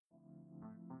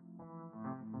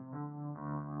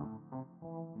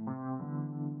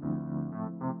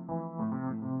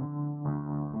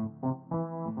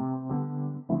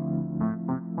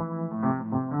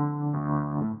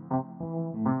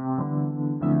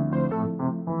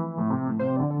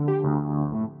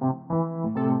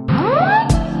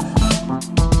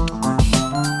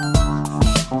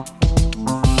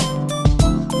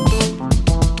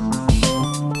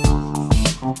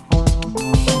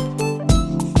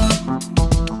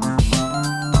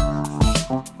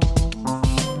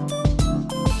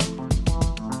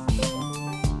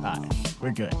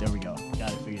We're good. There we go.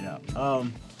 Got it figured out.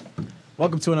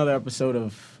 Welcome to another episode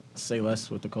of Say Less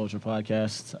with the Culture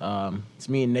Podcast. It's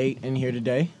me and Nate in here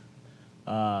today.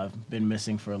 Been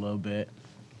missing for a little bit.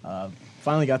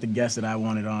 Finally got the guest that I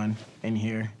wanted on in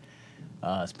here.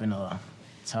 It's been a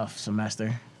tough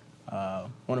semester.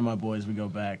 One of my boys, we go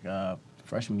back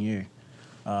freshman year.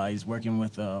 He's working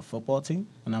with a football team,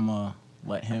 and I'm going to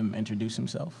let him introduce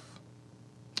himself.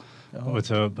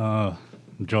 What's up?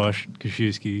 Josh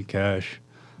Kaszewski, Cash,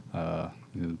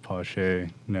 Pache,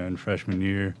 known freshman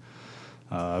year.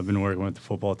 I've been working with the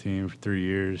football team for 3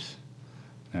 years.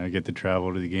 I get to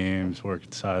travel to the games, work at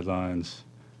the sidelines,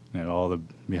 all the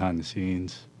behind the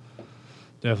scenes.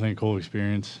 Definitely a cool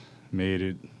experience. Made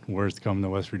it worth coming to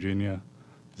West Virginia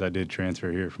because I did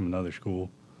transfer here from another school.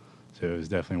 So it was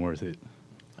definitely worth it.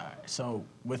 All right. So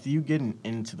with you getting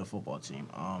into the football team,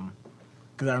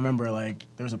 because I remember,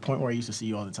 there was a point where I used to see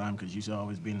you all the time because you used to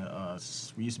always be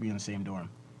we used to be in the same dorm.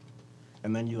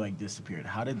 And then you, disappeared.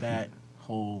 How did that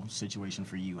whole situation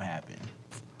for you happen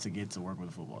to get to work with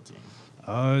a football team?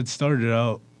 It started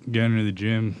out going to the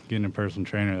gym, getting a personal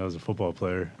trainer that was a football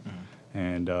player. Mm-hmm.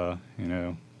 And,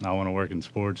 I want to work in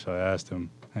sports, so I asked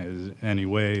him, hey, is there any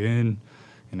way in,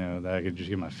 that I could just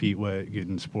get my feet wet, get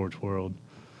in the sports world.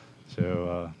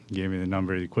 So gave me the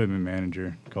number of the equipment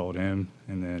manager, called him,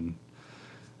 and then,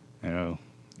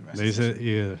 they said,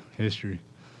 history.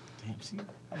 Damn,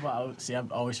 see,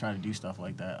 I've always tried to do stuff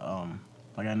like that.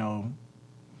 I know,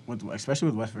 especially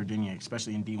with West Virginia,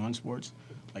 especially in D1 sports,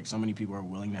 so many people are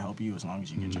willing to help you as long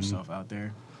as you get yourself out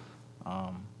there.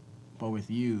 But with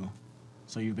you,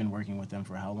 so you've been working with them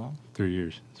for how long? 3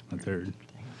 years. It's my third.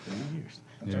 Dang, 3 years.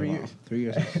 Yeah. 3 years. 3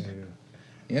 years.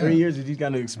 Yeah. 3 years, and he's got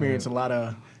to experience a lot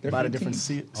of different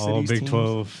cities. All Big teams.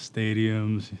 12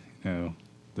 stadiums,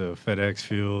 the FedEx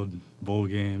Field, bowl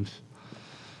games.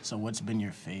 So what's been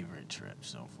your favorite trip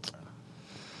so far?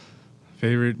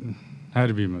 Favorite had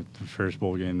to be the first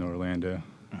bowl game in Orlando.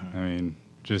 Mm-hmm. I mean,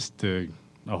 just a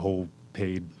whole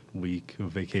paid week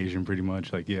of vacation pretty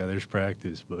much. There's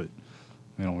practice, but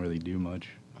we don't really do much.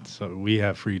 So we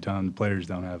have free time. The players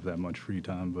don't have that much free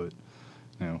time, but,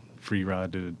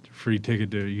 free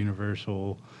ticket to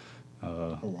Universal.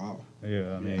 Oh, wow.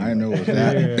 Yeah, I mean. I know what's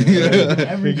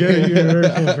that. We go to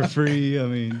Universal for free. I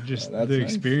mean, just That's the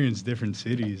nice. experience, different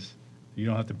cities. You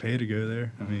don't have to pay to go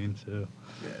there. I mean, so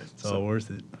it's all worth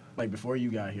it. Before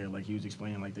you got here, he was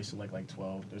explaining, they select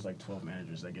 12. There's 12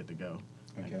 managers that get to go.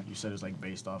 Okay. You said it's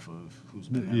based off of who's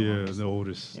been there Yeah, longest. the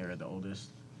oldest. Yeah, the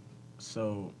oldest.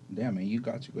 So. Damn, man, you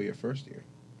got to go your first year.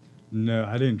 No,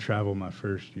 I didn't travel my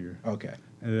first year. Okay.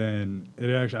 And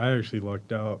then I actually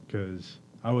lucked out because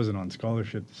I wasn't on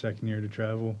scholarship the second year to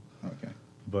travel. Okay.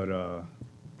 But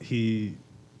he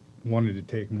wanted to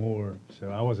take more, so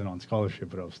I wasn't on scholarship,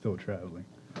 but I was still traveling.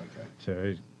 Okay.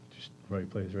 So just right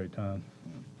place, right time.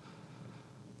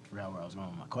 Forgot where I was going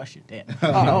with my question. Damn.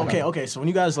 Okay. So when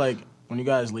you guys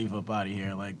leave up out of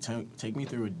here, take me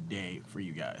through a day for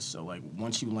you guys. So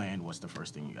once you land, what's the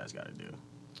first thing you guys got to do?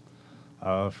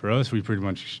 For us, we pretty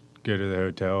much go to the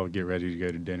hotel, get ready to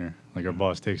go to dinner. Our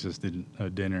boss takes us to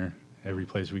dinner every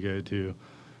place we go to,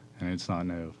 and it's not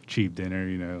no cheap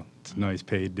dinner. It's a nice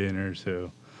paid dinner.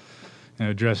 So,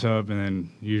 dress up, and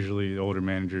then usually the older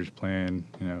managers plan.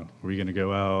 Are we going to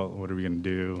go out? What are we going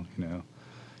to do?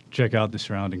 Check out the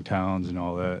surrounding towns and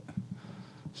all that.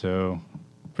 So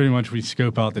pretty much we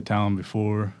scope out the town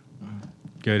before,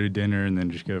 go to dinner, and then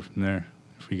just go from there.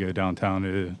 If we go downtown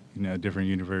to, different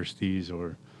universities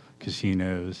or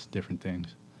casinos, different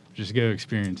things. Just go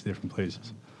experience different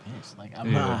places. It's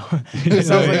Yeah. It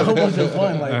sounds like a whole bunch of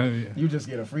fun. You just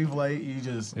get a free flight, you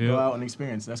just go out and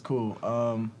experience. That's cool.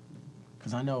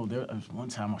 Because I know there was one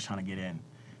time I was trying to get in.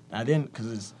 And I didn't,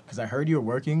 because I heard you were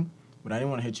working, but I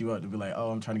didn't want to hit you up to be like,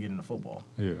 oh, I'm trying to get into football.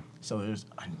 Yeah. So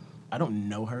I don't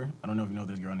know her. I don't know if you know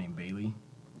this girl named Bailey.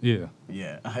 Yeah.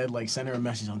 Yeah. I had sent her a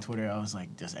message on Twitter. I was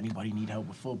like, does anybody need help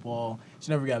with football?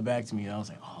 She never got back to me. I was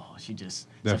like, oh, she just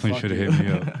Definitely should have hit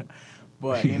me up.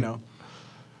 But,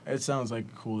 it sounds like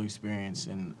a cool experience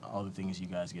and all the things you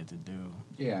guys get to do.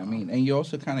 Yeah, I mean, and you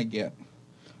also kind of get,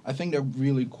 I think the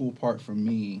really cool part for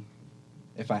me,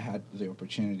 if I had the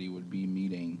opportunity, would be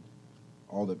meeting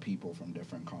all the people from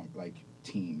different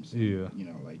teams. Yeah.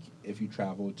 If you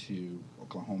travel to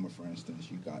Oklahoma, for instance,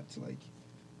 you got to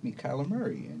meet Kyler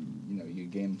Murray, and you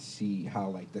again see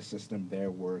how the system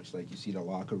there works. You see the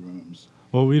locker rooms.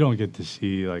 Well, we don't get to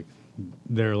see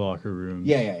their locker rooms.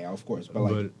 Yeah, of course,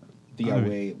 but the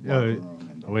away locker room.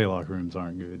 And away locker rooms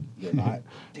aren't good. You're not.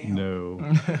 Damn. No.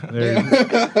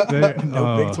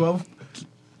 No Big 12.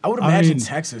 I would imagine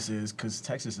Texas is, because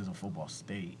Texas is a football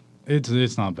state.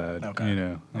 It's not bad. Okay. You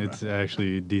know, Okay. it's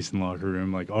actually a decent locker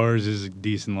room. Like ours is a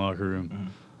decent locker room. Mhm.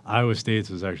 Iowa State's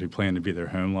was actually planned to be their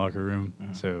home locker room,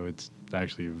 Mhm. so it's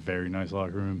actually a very nice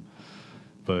locker room.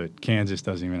 But Kansas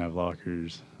doesn't even have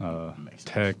lockers. Makes sense.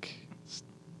 Tech, it's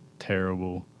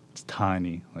terrible. It's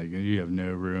tiny. Like you have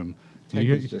no room. Tech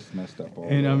You is get- just messed up all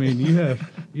and I over. mean, you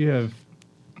have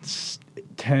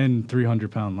 10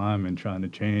 300-pound linemen trying to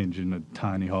change in a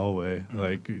tiny hallway.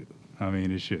 Like, I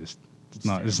mean, it's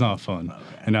not fun. Okay.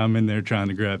 And I'm in there trying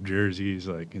to grab jerseys.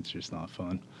 Like, it's just not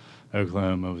fun.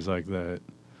 Oklahoma was like that.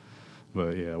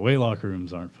 But yeah, away locker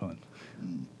rooms aren't fun.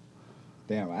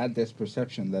 Damn, I had this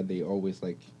perception that they always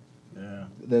like. Yeah.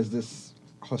 There's this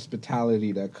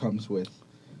hospitality that comes with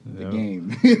the Yep.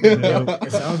 game.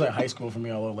 It sounds like high school for me.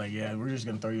 Although, like, yeah, we're just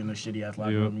gonna throw you in the shitty ass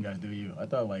locker Yep. room. You guys do you. I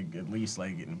thought like at least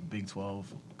like in Big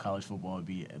 12 college football would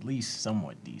be at least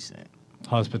somewhat decent.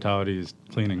 Hospitality is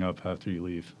cleaning up after you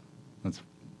leave. That's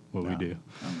what we Nah. do.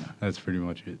 That's pretty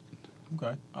much it.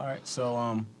 Okay. All right.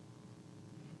 So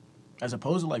as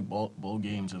opposed to like bowl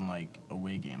games and like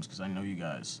away games, because I know you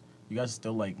guys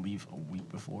still like leave a week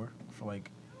before for like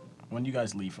when do you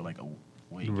guys leave for like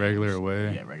away Regular games?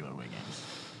 away? Yeah, regular away games.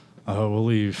 We'll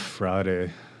leave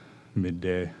Friday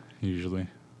midday usually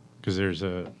because there's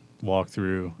a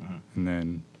walkthrough and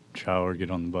then shower,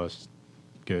 get on the bus,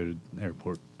 go to the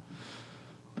airport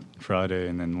Friday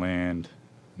and then land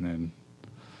and then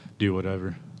do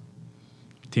whatever.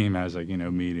 Team has like,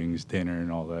 meetings, dinner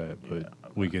and all that, but Yeah,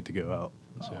 we get to go out.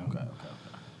 So Okay.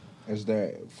 Is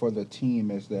there for the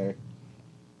team? Is there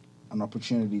an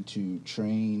opportunity to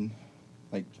train,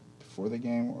 like before the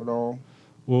game at all?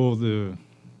 well,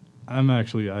 I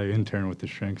intern with the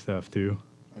strength staff too.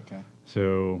 Okay.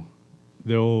 So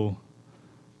they'll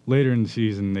later in the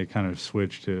season they kind of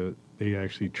switched to they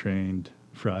actually trained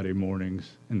Friday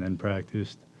mornings and then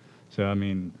practiced. So I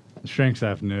mean, the strength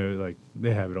staff know like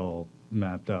they have it all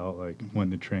mapped out like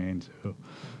when to train. So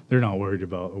they're not worried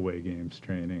about away games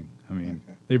training. I mean,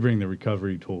 Okay. they bring the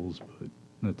recovery tools, but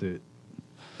that's it.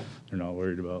 They're not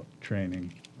worried about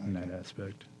training in that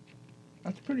aspect.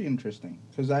 That's pretty interesting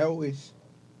because I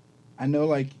know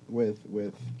like with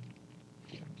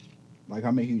like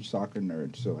I'm a huge soccer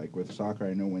nerd, so like with soccer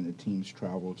I know when the teams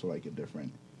travel to like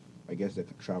I guess they're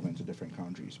traveling to different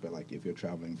countries, but like if you're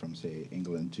traveling from say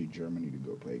England to Germany to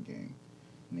go play a game,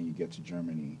 and then you get to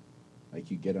Germany, like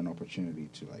you get an opportunity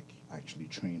to like actually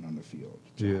train on the field,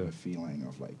 to have Yeah. a feeling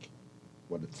of like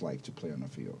what it's like to play on the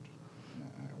field.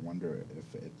 And I wonder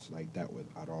if it's like that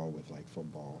at all with like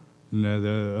football No,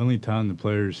 the only time the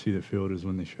players see the field is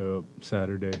when they show up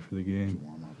Saturday for the to game.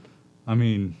 warm up. I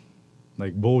mean,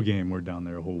 like bowl game, we're down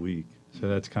there a whole week, so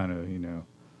that's kind of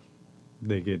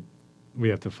we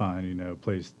have to find a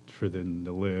place for them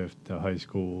to live to high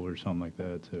school or something like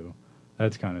that. So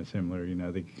that's kind of similar.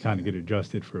 They kind of get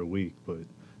adjusted for a week, but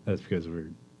that's because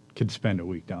could spend a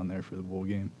week down there for the bowl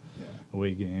game, Yeah.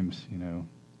 away games.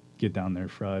 Get down there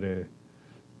Friday,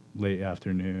 late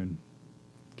afternoon,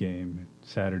 game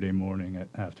Saturday morning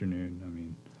afternoon. I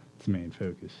mean, it's the main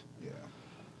focus. Yeah,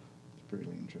 it's pretty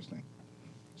interesting.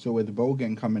 So with the bowl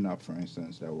game coming up, for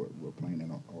instance, that we're playing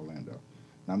in Orlando.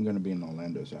 Now I'm going to be in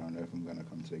Orlando, so I don't know if I'm going to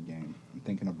come to the game. I'm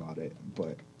thinking about it,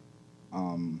 but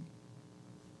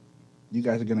you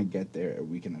guys are going to get there a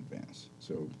week in advance,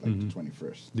 so like Mhm. the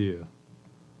 21st. Yeah.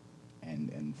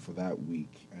 And for that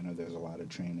week, I know there's a lot of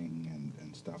training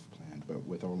and stuff planned, but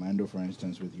with Orlando, for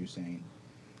instance, with you saying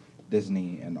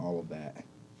Disney and all of that,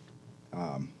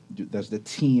 does the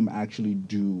team actually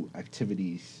do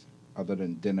activities other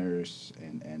than dinners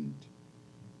and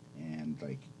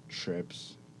like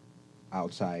trips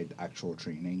outside actual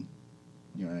training?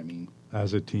 You know what I mean?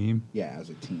 As a team, Yeah, as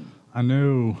a team. I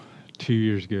know 2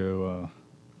 years ago,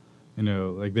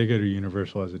 like they go to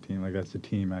Universal as a team, like that's a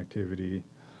team activity.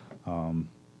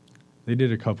 They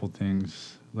did a couple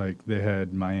things, like they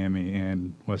had Miami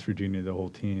and West Virginia, the whole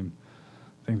team.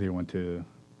 I think they went to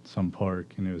some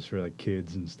park and it was for like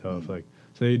kids and stuff. Like,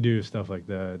 so they do stuff like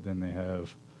that. Then they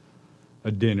have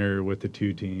a dinner with the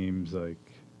two teams,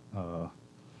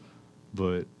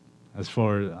 but as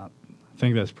far as, I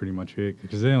think that's pretty much it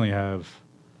because they only have,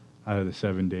 out of the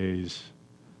 7 days,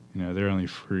 they're only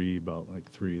free about like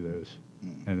 3 of those.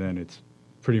 And then it's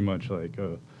pretty much like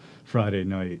a Friday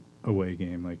night away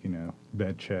game, like,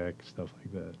 bet check, stuff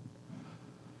like that.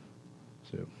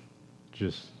 So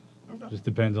just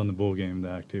depends on the bowl game, the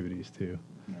activities too.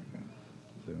 Okay.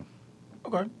 So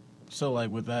Okay. So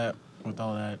like with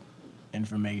all that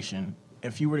information,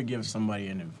 if you were to give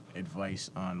somebody advice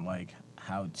on like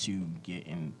how to get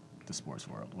in the sports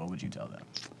world, what would you tell them?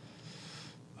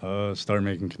 start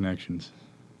making connections.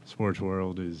 Sports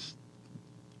world is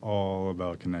all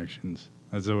about connections.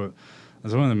 That's one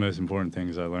of the most important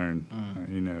things I learned.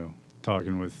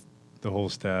 Talking with the whole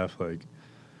staff, like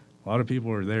a lot of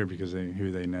people are there because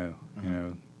who they know.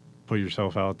 Put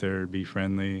yourself out there, be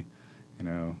friendly.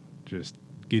 Just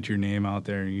get your name out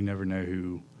there. You never know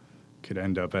who could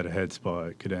end up at a head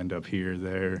spot, could end up here,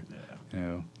 there.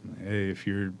 Yeah. Hey, if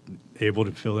you're able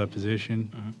to fill that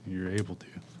position, you're able to.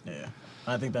 Yeah.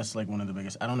 I think that's like one of the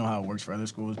biggest. I don't know how it works for other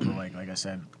schools, but like I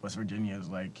said, West Virginia is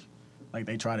like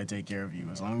they try to take care of you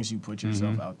as long as you put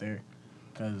yourself out there.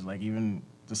 Because like even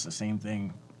just the same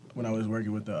thing when I was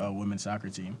working with the women's soccer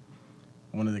team,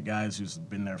 one of the guys who's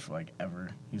been there for like ever,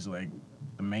 he's like,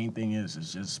 the main thing is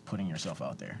just putting yourself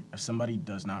out there. If somebody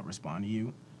does not respond to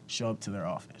you, show up to their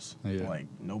office. Yeah. Like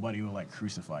nobody will like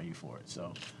crucify you for it.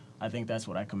 So I think that's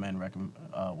what I commend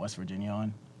West Virginia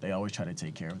on. They always try to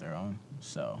take care of their own.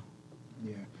 So.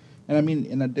 Yeah. And I mean,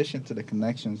 in addition to the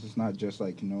connections, it's not just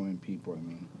like knowing people. I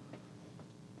mean,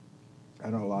 I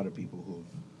know a lot of people who've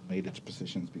made it to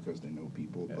positions because they know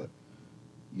people, but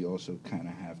you also kind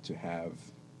of have to have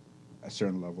a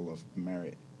certain level of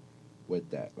merit with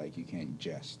that. Like, you can't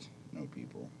just know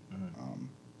people.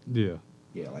 Yeah.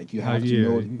 Yeah, like you have to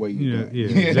know what you're doing. Yeah,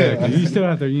 exactly. You still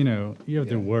have to, you have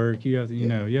to work. You have to,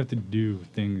 you have to do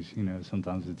things.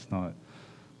 Sometimes it's not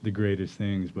the greatest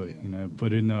things, but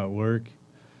put in that work,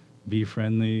 be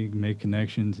friendly, make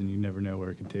connections, and you never know where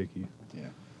it can take you. Yeah.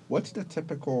 What's the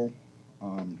typical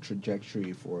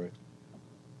trajectory for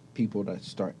people that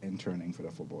start interning for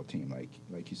the football team?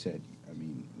 Like you said, I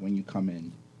mean, when you come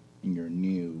in and you're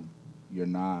new, you're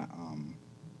not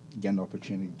getting the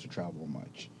opportunity to travel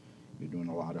much. You're doing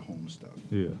a lot of home stuff.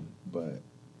 Yeah. But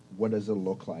what does it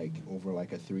look like over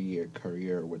like a 3-year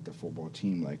career with the football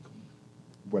team? Like,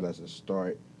 where does it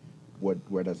start?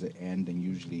 Where does it end? And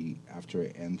usually after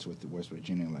it ends with the West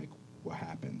Virginia, like, what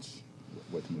happens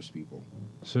with most people?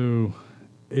 So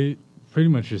it pretty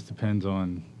much just depends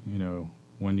on,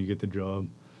 when you get the job.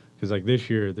 Because, like, this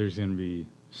year, there's going to be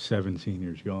 7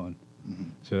 seniors gone.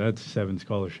 So that's 7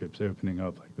 scholarships opening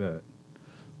up like that.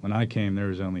 When I came, there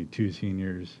was only 2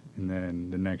 seniors, and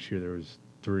then the next year there was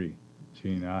 3. So,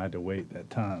 I had to wait that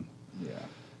time. Yeah.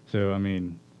 So, I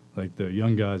mean, like, the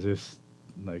young guys,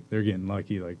 they're getting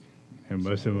lucky. Like,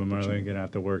 most of them are going to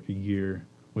have to work a year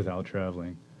without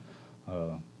traveling.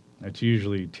 It's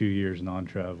usually 2 years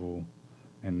non-travel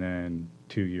and then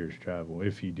 2 years travel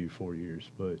if you do 4 years.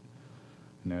 But,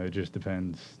 it just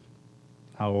depends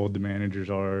how old the managers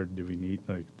are.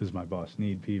 Does my boss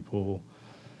need people?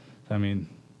 I mean,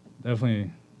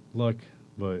 definitely luck,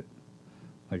 but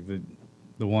like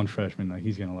the one freshman, like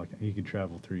he's gonna he could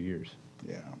travel 3 years.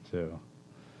 Yeah. So,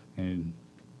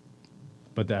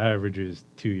 but the average is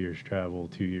 2 years travel,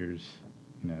 2 years,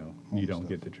 you don't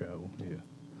get to travel. Yeah.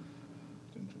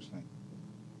 That's interesting.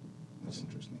 That's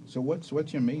interesting. So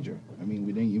what's your major? I mean,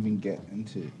 we didn't even get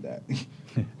into that.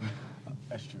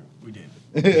 That's true. We did.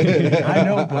 I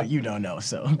know, but you don't know,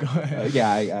 so go ahead.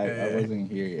 I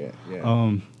wasn't here yet.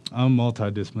 Yeah. I'm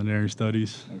multidisciplinary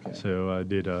studies. Okay. So I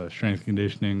did strength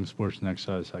conditioning, sports and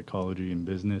exercise psychology, and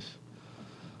business.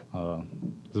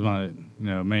 My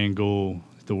main goal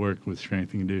is to work with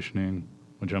strength and conditioning,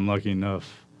 which I'm lucky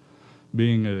enough.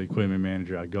 Being an equipment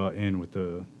manager, I got in with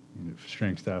the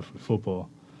strength staff with football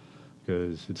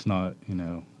because it's not,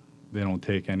 they don't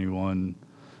take anyone.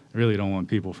 I really don't want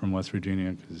people from West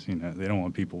Virginia because, they don't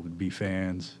want people to be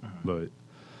fans. But,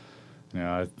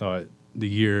 I thought the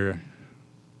year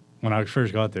when I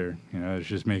first got there, I was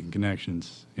just making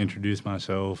connections, introduced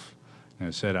myself,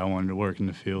 said I wanted to work in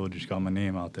the field, just got my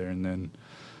name out there. And then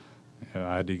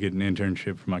I had to get an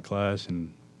internship for my class,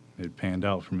 and it panned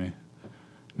out for me.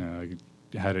 I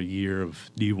had a year of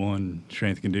D1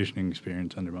 strength conditioning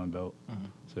experience under my belt.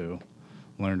 So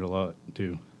learned a lot,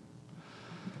 too.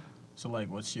 So,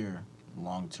 like, what's your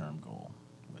long-term goal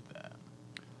with that?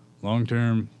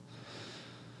 Long-term,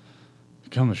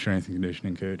 become a strength and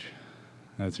conditioning coach.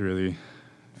 That's really,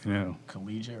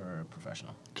 Collegiate or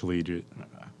professional? Collegiate.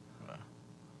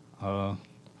 Okay.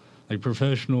 Like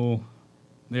professional,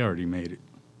 they already made it.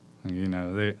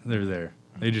 They're there.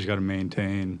 They just got to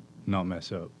maintain, not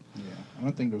mess up. Yeah, I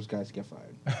don't think those guys get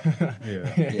fired. Yeah.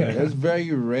 It's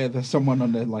very rare that someone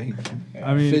on the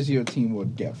physio team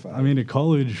would get fired. I mean, a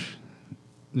college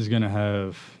is going to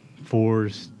have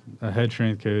 4s, a head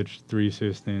strength coach, 3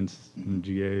 assistants, and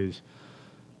GAs.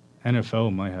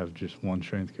 NFL might have just 1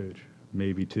 strength coach,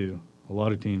 maybe 2. A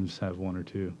lot of teams have 1 or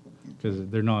 2 because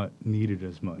they're not needed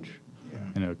as much.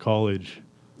 Yeah. College,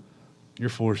 you're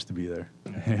forced to be there.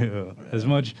 As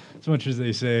much as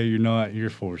they say you're not, you're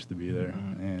forced to be there.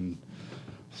 And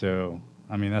so,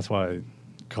 I mean, that's why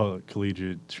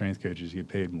collegiate strength coaches get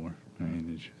paid more. I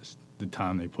mean, it's just the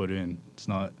time they put in. It's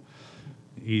not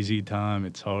easy time.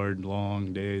 It's hard,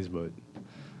 long days, but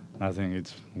I think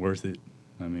it's worth it.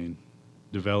 I mean,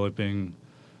 developing,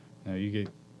 you get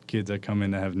kids that come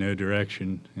in that have no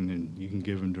direction, and then you can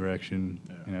give them direction,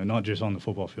 not just on the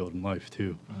football field, in life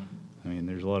too. I mean,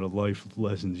 there's a lot of life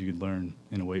lessons you could learn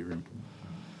in a weight room.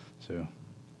 So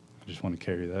I just want to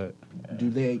carry that. Do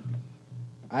they?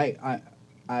 I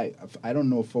don't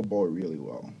know football really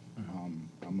well.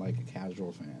 I'm like a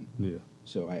casual fan. Yeah.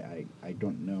 So I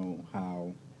don't know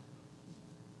how.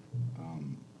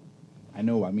 I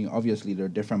mean, obviously there are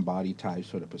different body types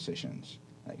for the positions.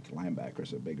 Like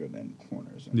linebackers are bigger than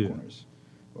corners, and corners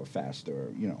are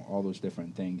faster. All those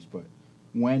different things. But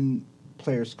when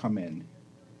players come in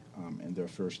their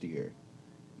first year,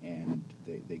 and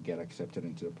they get accepted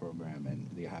into the program and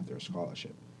they have their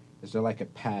scholarship, is there like a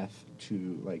path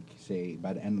to, like, say,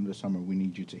 by the end of the summer, we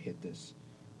need you to hit this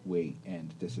weight,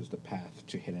 and this is the path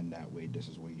to hitting that weight. This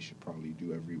is what you should probably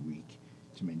do every week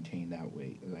to maintain that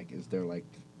weight. Like, is there, like,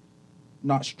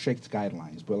 not strict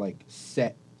guidelines, but, like,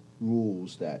 set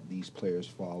rules that these players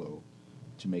follow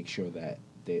to make sure that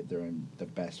they're in the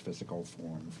best physical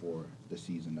form for the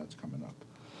season that's coming up?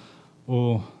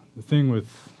 Well, the thing with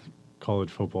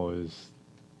college football is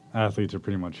athletes are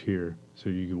pretty much here, so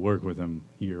you can work with them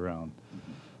year-round.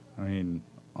 I mean,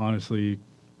 honestly,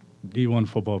 D1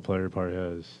 football player probably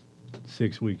has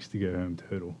 6 weeks to go home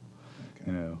total,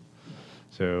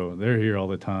 So they're here all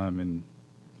the time, and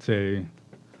say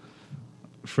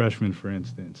freshmen, for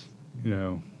instance,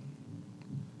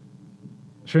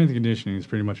 strength and conditioning is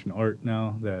pretty much an art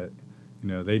now that,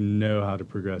 they know how to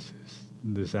progress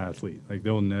this athlete. Like,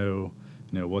 they'll know,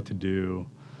 what to do,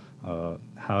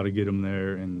 how to get them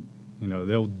there, and,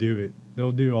 they'll do it.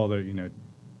 They'll do all the,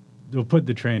 they'll put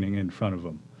the training in front of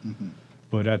them. Mm-hmm.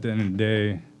 But at the end of the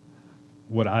day,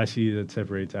 what I see that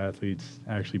separates athletes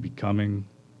actually becoming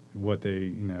what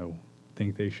they,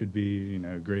 think they should be,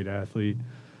 a great athlete,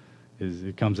 is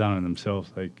it comes down to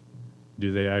themselves. Like,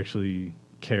 do they actually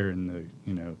care in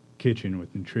the, kitchen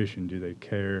with nutrition? Do they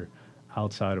care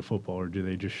outside of football, or do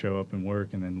they just show up and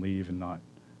work and then leave and not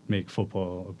make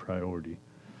football a priority?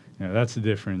 That's the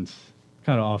difference.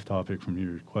 Kind of off topic from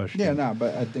your question. Yeah, no,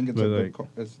 but I think it's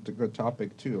a good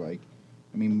topic too. Like,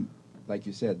 I mean, like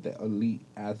you said, the elite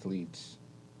athletes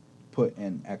put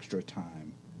in extra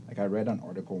time. Like, I read an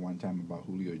article one time about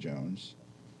Julio Jones,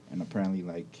 and apparently,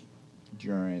 like,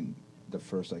 during the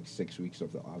first, 6 weeks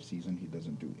of the off season, he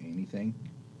doesn't do anything.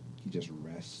 He just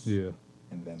rests. Yeah.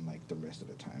 And then, the rest of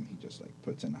the time, he just,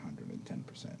 puts in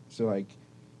 110%. So,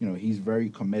 he's very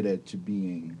committed to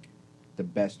being the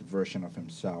best version of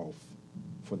himself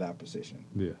for that position.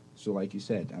 Yeah. So, like you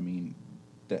said, I mean,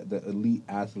 the elite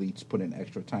athletes put in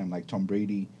extra time. Like Tom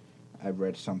Brady, I've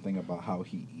read something about how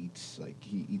he eats. Like,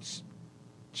 he eats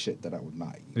shit that I would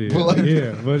not eat.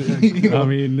 Yeah, but I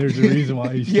mean, there's a reason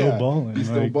why he's still balling. He's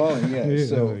still balling, yeah.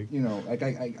 So,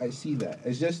 I see that.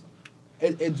 It's just,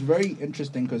 it's very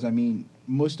interesting because, I mean,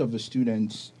 most of the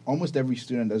students, almost every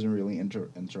student doesn't really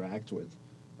interact with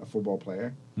a football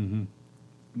player. Mm-hmm.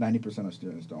 90% of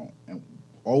students don't. And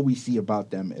all we see about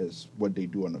them is what they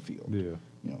do on the field. Yeah.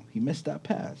 He missed that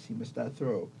pass. He missed that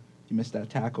throw. He missed that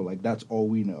tackle. Like, that's all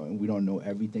we know. And we don't know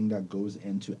everything that goes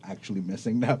into actually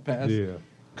missing that pass. Yeah.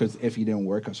 Because if he didn't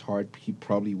work as hard, he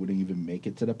probably wouldn't even make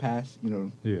it to the pass,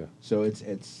 Yeah. So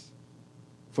it's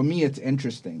for me, it's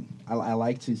interesting. I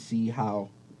like to see how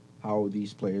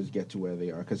these players get to where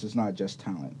they are, because it's not just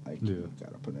talent. Like, you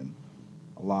got to put in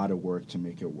a lot of work to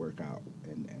make it work out.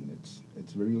 And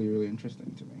it's really, really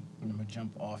interesting to me. I'm going to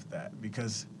jump off that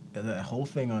because the whole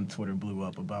thing on Twitter blew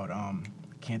up about, I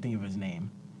can't think of his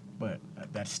name, but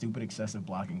that stupid excessive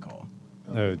blocking call.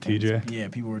 Oh, TJ? Yeah,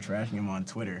 people were trashing him on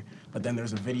Twitter. But then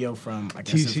there's a video from, I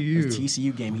guess, TCU. a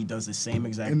TCU game. He does the same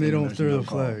exact and thing. And they don't there's throw no the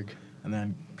call. flag. And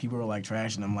then people were,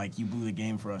 trashing him, you blew the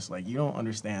game for us. You don't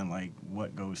understand,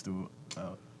 what goes through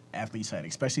athlete's head,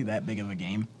 especially that big of a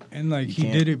game. And, he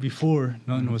did it before.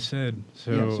 Nothing was said.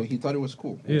 So he thought it was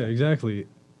cool. Yeah, exactly.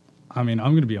 I mean,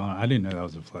 I'm going to be honest. I didn't know that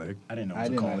was a flag. I didn't know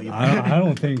it was a call either. I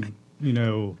don't think,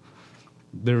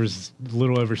 there was a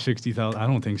little over 60,000. I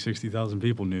don't think 60,000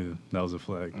 people knew that was a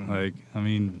flag.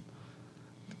 Mm-hmm.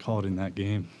 Called in that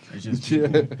game. It's just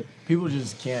people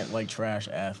just can't trash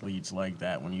athletes like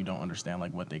that when you don't understand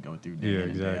what they go through day in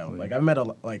and day out. I've met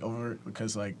over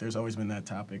because there's always been that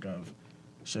topic of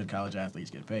should college athletes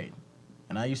get paid,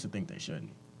 and I used to think they should.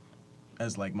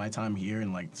 As my time here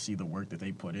and see the work that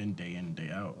they put in day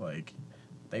out,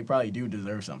 they probably do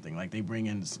deserve something. They bring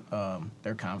in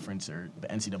their conference or the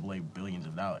NCAA billions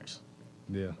of dollars.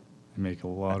 Yeah, they make a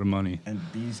lot of money. And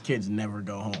these kids never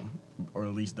go home or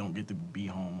at least don't get to be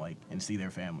home like and see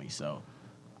their family. So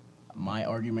my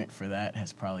argument for that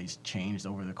has probably changed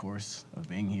over the course of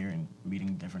being here and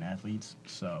meeting different athletes.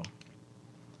 So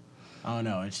I don't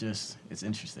know. It's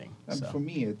interesting. And So. for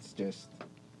me, it's just,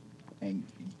 and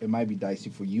it might be dicey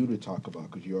for you to talk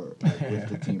about because you're like, with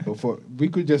the team. But we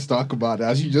could just talk about it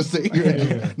as you just say.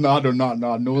 No,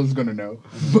 no one's gonna know.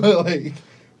 But like,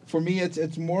 for me,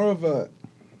 it's more of a,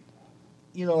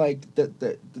 like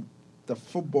the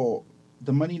football,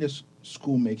 the money the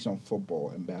school makes on football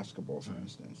and basketball, for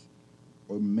instance,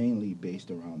 are mainly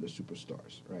based around the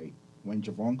superstars, right? When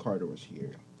Javon Carter was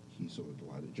here, he sold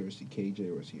a lot of jerseys.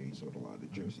 KJ was here, he sold a lot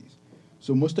of jerseys.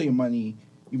 So most of your money,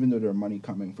 even though there's money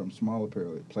coming from smaller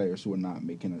players who are not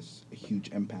making a huge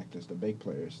impact as the big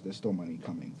players, there's still money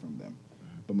coming from them.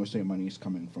 But most of your money is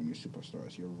coming from your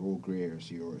superstars, your Will Greers,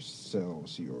 your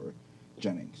Sells, your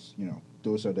Jennings.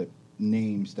 Those are the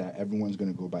names that everyone's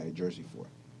going to go buy a jersey for.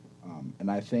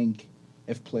 And I think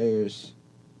if players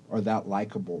are that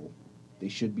likable, they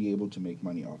should be able to make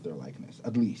money off their likeness,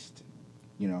 at least.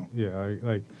 Yeah,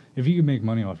 like if you can make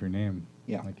money off your name,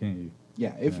 Yeah. why can't you?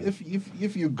 Yeah,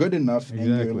 if you're good enough and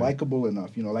Exactly. you're likable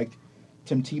enough, like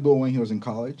Tim Tebow when he was in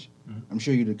college, I'm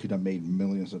sure you could have made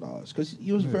millions of dollars because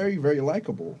he was very, very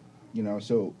likable.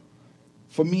 So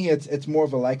for me, it's more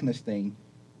of a likeness thing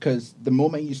because the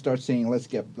moment you start saying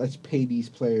let's pay these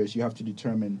players, you have to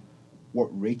determine what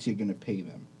rates you're going to pay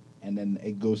them, and then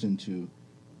it goes into,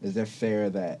 is it fair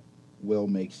that Will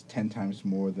makes 10 times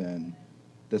more than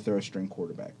the third string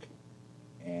quarterback?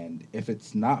 And if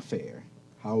it's not fair,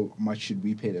 how much should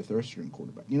we pay the third string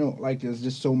quarterback? There's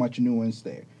just so much nuance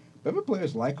there. But if a player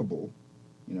is likable,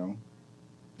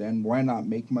 then why not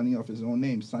make money off his own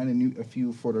name? Sign a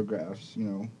few photographs,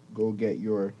 go get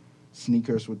your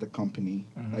sneakers with the company.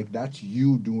 Mm-hmm. That's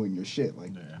you doing your shit.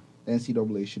 Yeah. The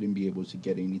NCAA shouldn't be able to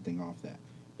get anything off that.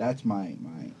 That's my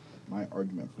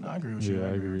argument for that. I agree with you. Yeah, I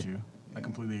I agree with agree. you. I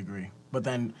completely agree. But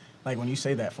then, when you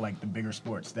say that for the bigger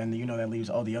sports, then that leaves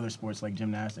all the other sports like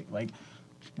gymnastics.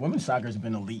 Women's soccer has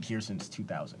been elite here since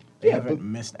 2000. They Yeah, haven't but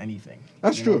missed anything.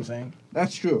 That's You true. know what I'm saying?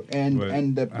 That's true.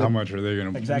 And the how much are they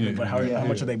going to Exactly. But how Yeah.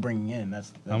 much are they bringing in?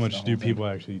 That's How the much whole do thing. people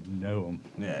actually know them?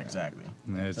 Yeah, exactly.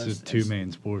 It's So just two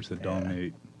main sports that yeah.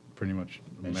 dominate pretty much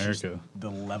It's just America.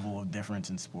 the level of difference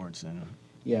in sports and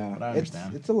Yeah, But I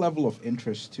understand. it's a level of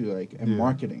interest too, and Yeah.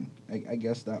 marketing. I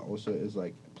guess that also is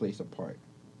plays a part.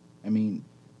 I mean,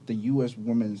 the U.S.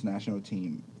 women's national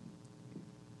team,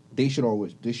 they should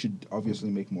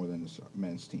obviously make more than the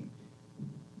men's team,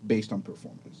 based on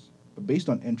performance. But based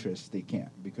on interest, they can't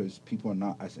because people are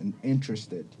not as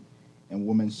interested in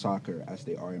women's soccer as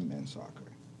they are in men's soccer.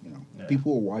 Yeah.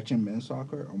 People who are watching men's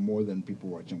soccer are more than people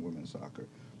watching women's soccer.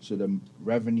 So the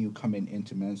revenue coming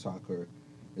into men's soccer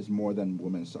is more than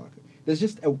women's soccer.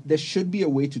 There should be a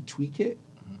way to tweak it.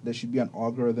 Mm-hmm. There should be an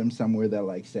algorithm somewhere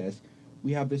that says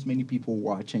we have this many people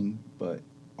watching, but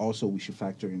also we should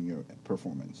factor in your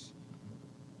performance.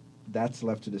 That's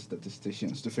left to the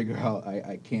statisticians to figure out.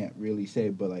 I can't really say,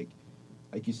 but like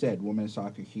you said, women's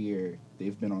soccer here,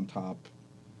 they've been on top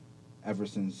ever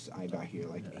since I got here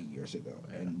 8 years ago,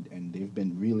 Yeah. and they've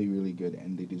been really, really good,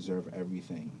 and they deserve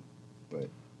everything. But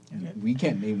Yeah. we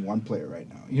can't name one player right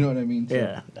now. You know what I mean? So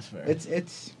yeah, that's fair. It's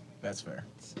That's fair.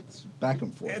 back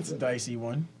and forth. It's a really. dicey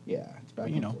one. Yeah, it's back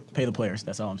But, and forth. pay the players.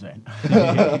 That's all I'm saying.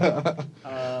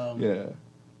 Yeah.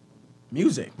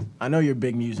 Music. I know you're a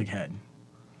big music head.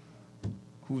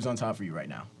 Who's on top for you right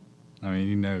now? I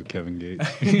mean, Kevin Gates.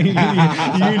 you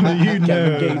know.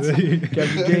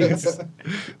 Kevin Gates.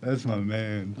 That's my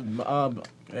man.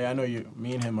 Yeah, I know you.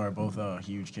 Me and him are both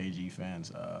huge KG fans.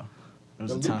 There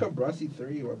was The a Luca time. Brasi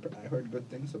 3, I heard good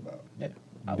things about. Yeah,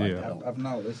 I like Yeah. that. I've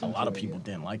not A listened lot to of it people yet.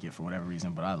 didn't like it for whatever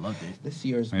reason, but I loved it. This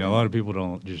year's I mean, a lot of people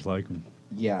don't just like him.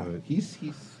 Yeah, but- he's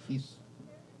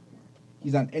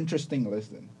an interesting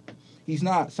listen. He's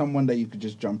not someone that you could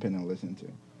just jump in and listen to.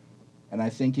 And I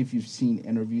think if you've seen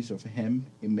interviews of him,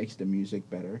 it makes the music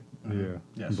better. Yeah,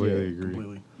 Yes. completely Yeah, agree.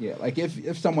 Completely. Yeah,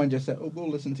 if someone just said, "Oh, go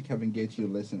listen to Kevin Gates," you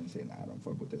listen and say, "Nah, I don't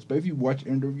fuck with this." But if you watch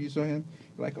interviews of him,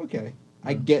 you're like, "Okay,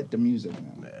 I get the music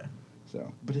now." Yeah.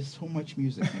 So, but there's so much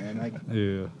music, man.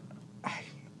 Yeah.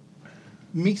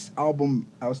 Meek's album,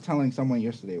 I was telling someone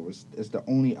yesterday, is the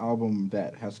only album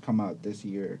that has come out this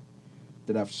year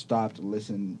that I've stopped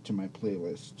listening to my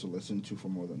playlist to listen to for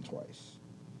more than twice.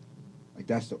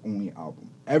 That's the only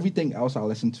album. Everything else I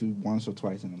listen to once or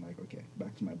twice, and I'm like, okay,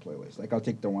 back to my playlist. I'll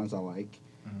take the ones I like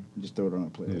and just throw it on a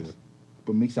playlist. Yeah.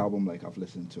 But Meek's album, I've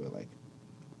listened to it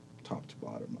top to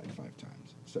bottom 5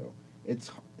 times. So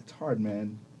it's hard,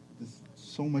 man. There's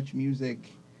so much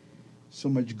music, so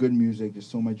much good music. There's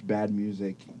so much bad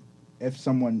music. If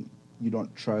someone you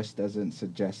don't trust doesn't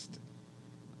suggest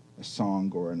a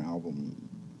song or an album,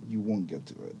 you won't get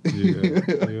to it.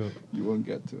 Yeah. You won't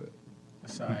get to it.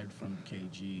 Aside from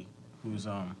KG, whose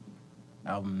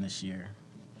album this year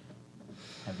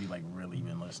have you like really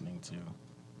been listening to?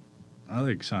 I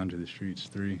like Sign to the Streets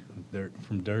 3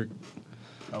 from Dirk.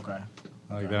 Okay.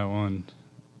 I like Okay. that one.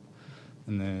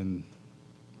 And then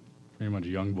pretty much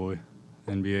Youngboy,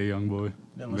 NBA Youngboy.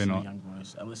 Didn't listen to Young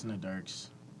Boys. I listened to Dirk's.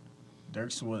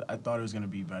 I thought it was gonna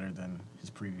be better than his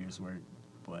previous work,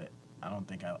 but I don't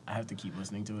think I have to keep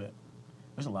listening to it.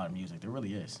 There's a lot of music. There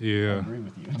really is. Yeah. I agree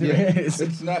with you. There is.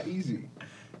 It's not easy.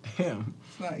 Damn.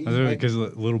 It's not easy. Because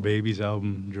Little Baby's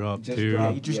album dropped Just too. Yeah,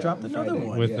 dropped. you just dropped another Friday.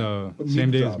 one. With Yeah. But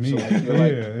Same Meek Day as dropped, Meek. so, like, Yeah, you're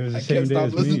like, it was the I same can't day stop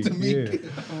as listening Meek. to Meek. Yeah.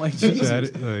 I'm like, So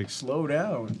Jesus. Slow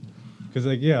down. Because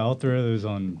yeah, I'll throw those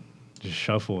on just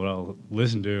shuffle. And I'll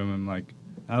listen to them and like,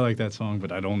 I like that song,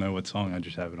 but I don't know what song. I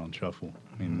just have it on shuffle.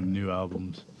 I mean, new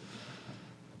albums.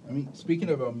 I mean, speaking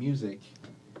about music,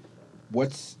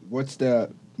 what's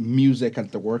the music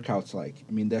at the workouts like?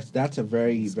 I mean, that's a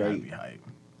very It's gotta be hype.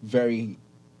 very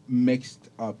mixed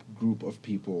up group of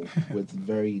people with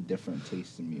very different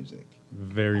tastes in music.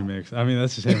 Very mixed. I mean,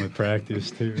 that's the same with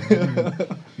practice too. I mean,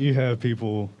 you have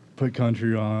people put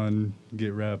country on,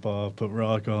 get rap off, put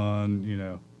rock on. You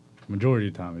know, majority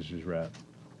of the time it's just rap.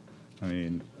 I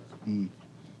mean, Mm.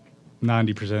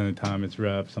 90% of the time it's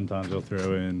rap. Sometimes they'll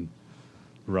throw in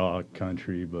rock,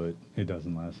 country, but it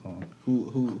doesn't last long.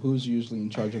 Who's usually in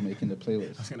charge of making the I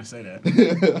was playlist? gonna say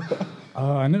that.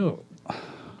 I know.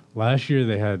 Last year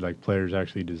they had like players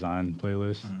actually design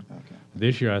playlists. Mhm. Okay.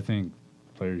 This year I think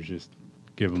players just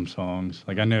give them songs.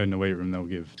 Like I know in the weight room they'll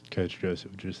give Coach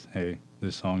Joseph just, hey,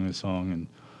 this song, and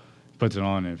puts it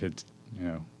on. If it's, you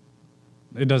know,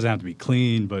 it doesn't have to be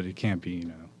clean, but it can't be, you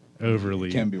know, overly.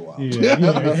 It can be wild. Yeah.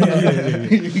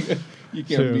 You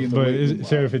can't be in the weight room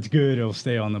So wild. if it's good, it'll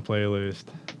stay on the playlist.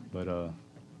 But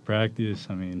practice,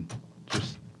 I mean,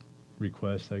 just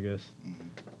request, I guess.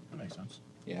 That makes sense.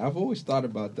 Yeah, I've always thought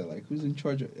about that. Like, who's in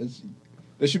charge of?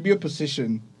 There should be a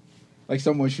position, like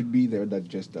someone should be there that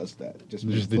just does that. Just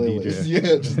makes Just the playlists. DJ. Yeah,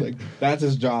 just like that's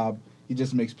his job. He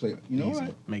just makes play. You know Easy.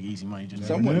 what? Make easy money. Just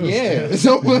Someone, knows? yeah,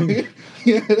 someone,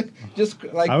 yeah, just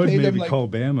like I would pay maybe them like. call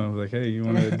Bama, like, hey, you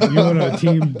want a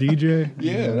team DJ?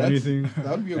 Yeah, You know, that's- anything,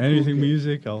 that would be a cool anything gig.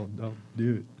 music, I'll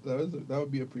do it. That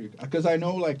would be a pretty because I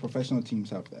know like professional teams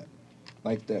have that,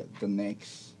 like the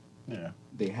Knicks, Yeah.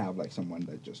 they have like someone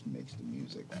that just makes the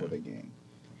music for the game.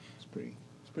 It's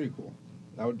pretty cool.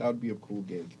 That would be a cool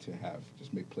gig to have.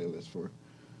 Just make playlists for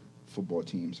football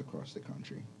teams across the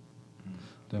country.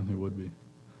 Definitely would be.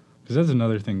 Because that's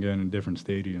another thing going to different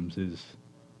stadiums is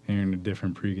hearing a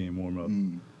different pregame warm up.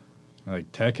 Mm.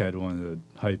 Like Tech had one of the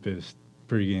hypest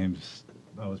pregames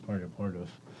I was part of.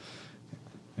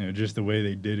 You know, just the way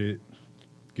they did it,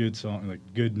 good song, like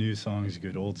good new songs,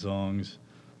 good old songs.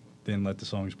 Didn't let the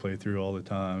songs play through all the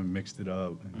time, mixed it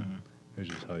up. Mhm. It was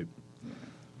just hype.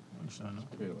 Understand.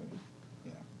 Really?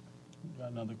 Yeah.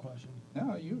 Got another question?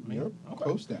 No, Me? you're Okay.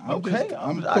 coasting. Okay.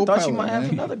 I'm I thought you co-pilot, might have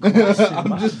man. another question. I'm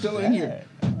My just still in here.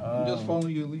 bad. I'm just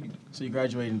following your lead. So you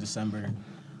graduated in December,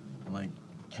 like,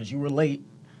 because you were late.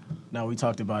 Now we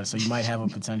talked about it, so you might have a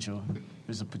potential.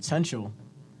 There's a potential.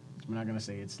 I'm not gonna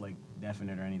say it's like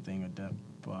definite or anything,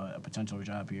 but a potential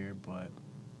job here. But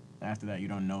after that, you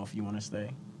don't know if you want to stay.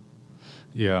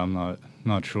 Yeah, I'm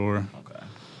not sure. Okay.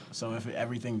 So if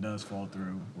everything does fall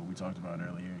through, what we talked about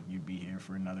earlier, you'd be here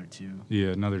for another 2. Yeah,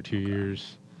 another 2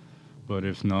 years. But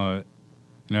if not,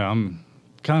 you know, I'm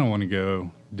kind of want to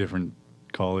go different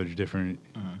college, different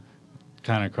Mhm.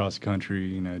 kind of cross country,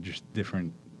 you know, just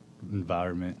different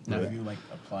environment. Now, But have you like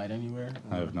applied anywhere?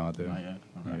 I have not, though. Not yet.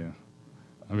 Okay. Yeah,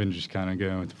 I've been just kind of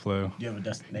going with the flow. Do you have a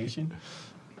destination?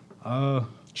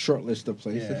 Short list of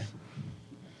places. Yeah.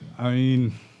 I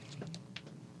mean,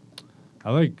 I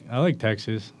like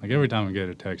Texas. Like every time I go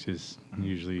to Texas, I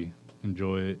usually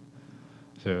enjoy it.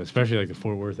 So especially like the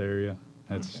Fort Worth area,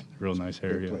 that's Okay. a real nice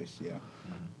Good area. place, yeah.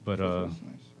 But Fort Worth's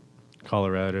nice.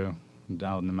 Colorado,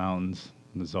 out in the mountains,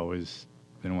 has always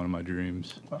been one of my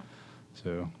dreams. Okay.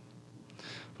 So,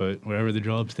 but wherever the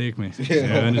jobs take me, Yeah. you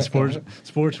know, in the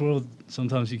sports world,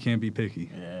 sometimes you can't be picky.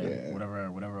 Yeah. Yeah.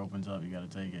 Whatever opens up, you got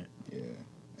to take it.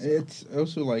 Yeah. It's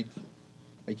also like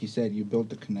you said, you build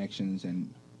the connections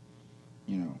and,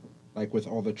 you know, like with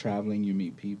all the traveling, you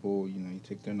meet people, you know, you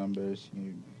take their numbers,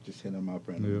 you just hit them up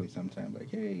randomly Yeah. sometimes, like,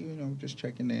 hey, you know, just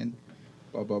checking in,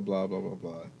 blah, blah, blah, blah, blah,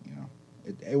 blah, you know.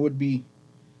 It would be,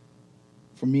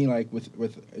 for me, like with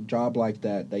a job like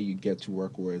that you get to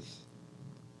work with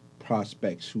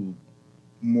prospects who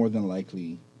more than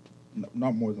likely,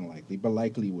 not more than likely, but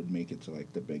likely would make it to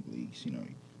like the big leagues, you know.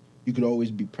 you could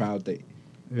always be proud that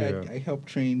Yeah. I helped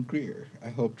train Greer. I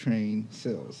helped train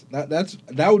Sills.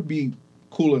 That would be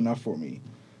cool enough for me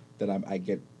that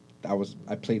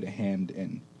I played a hand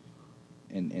in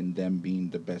them being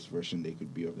the best version they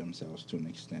could be of themselves to an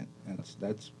extent.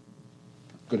 That's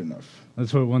good enough.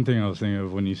 That's what one thing I was thinking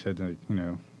of when you said that,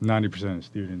 90% of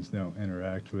students don't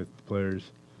interact with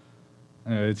players.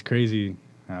 It's crazy.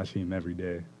 I see them every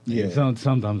day. Yeah.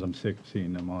 Sometimes I'm sick of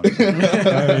seeing them, honestly.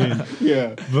 I mean,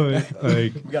 Yeah. but,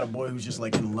 like, We got a boy who's just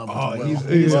like in love with Will.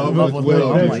 he's in love with Will.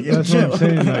 Will. I'm like, that's chill. what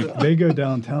I'm saying. Like, they go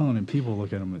downtown and people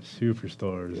look at them as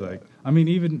superstars. Yeah.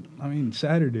 Like,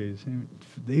 Saturdays,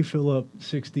 they fill up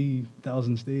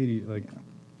 60,000 stadium. Like,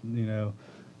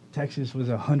 Texas was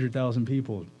 100,000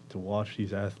 people to watch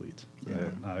these athletes.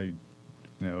 Yeah. That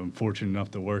I'm fortunate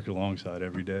enough to work alongside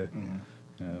every day. Mhm.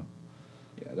 You know.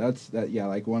 Yeah,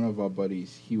 like one of our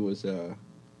buddies, he was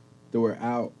they were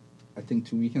out I think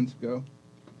 2 weekends ago,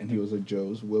 and he was at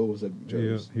Joe's. Will was at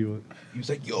Joe's. Yeah, he was. He was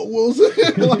like, "Yo, Will's,"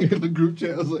 like in the group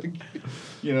chat. I was like,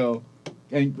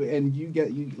 and you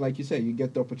get like you said, you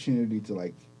get the opportunity to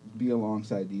like be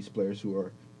alongside these players who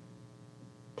are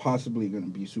possibly going to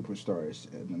be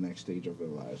superstars in the next stage of their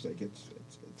lives. Like it's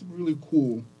a really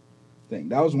cool thing.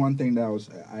 That was one thing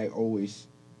I always.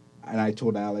 And I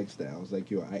told Alex that I was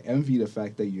like, "Yo, I envy the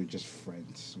fact that you're just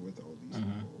friends with all these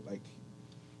people. Like,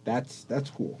 that's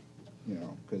cool,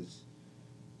 because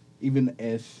even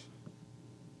if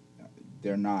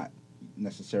they're not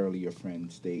necessarily your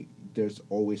friends, there's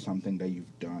always something that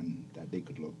you've done that they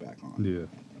could look back on and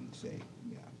say,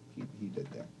 yeah, he did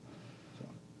that. So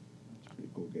it's a pretty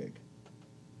cool gig.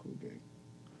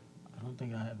 I don't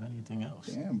think I have anything else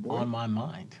Damn, boy. on my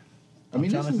mind. I mean,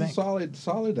 I'm this trying is to a think.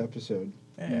 solid episode.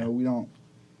 Yeah.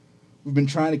 We've been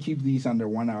trying to keep these under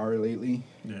 1 hour lately.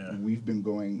 Yeah. We've been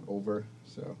going over,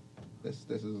 so this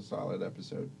is a solid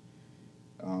episode.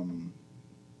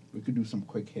 We could do some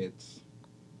quick hits.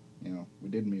 We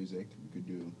did music. We could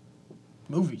do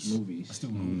Movies. movies. Let's do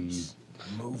movies.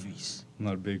 Movies. I'm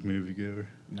not a big movie goer.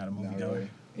 Not a movie Not goer. really.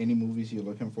 Any movies you're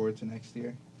looking forward to next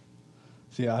year?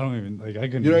 See, I don't even I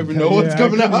couldn't. You don't even tell know what's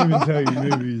coming I out. couldn't even tell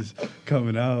you movies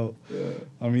coming out. Yeah.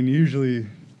 I mean, usually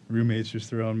roommates just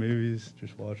throw on movies,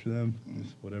 just watch them,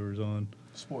 just whatever's on.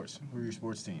 Sports. Who are your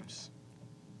sports teams?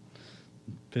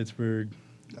 Pittsburgh,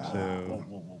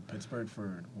 Whoa. Pittsburgh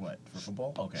for what? For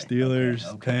football? Okay. Steelers,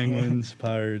 Okay. Penguins,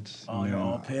 Pirates. Oh, you're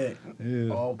all Pitt. Yeah.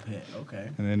 All Pitt. Okay.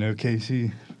 And then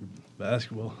OKC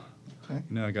basketball. Okay.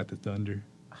 I got the Thunder.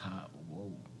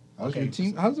 Whoa. How's your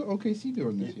team? How's the OKC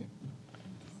doing this year?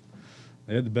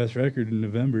 They had the best record in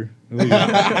November.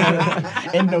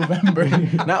 In November,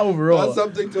 not overall. That's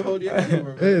something to hold your hand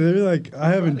over. Hey, they're like, I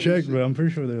haven't Funny checked, shit. but I'm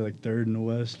pretty sure they're like third in the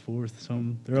West, fourth,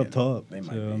 something. They're up top. They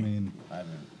might So, be. I mean, I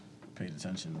haven't paid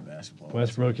attention to basketball.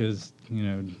 Westbrook is,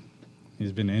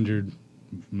 he's been injured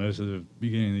most of the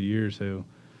beginning of the year, so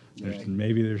Yeah.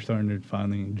 maybe they're starting to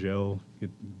finally gel,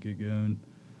 get going.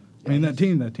 I mean, that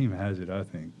team has it, I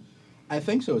think. I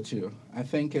think so too. I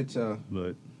think it's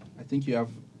But I think you have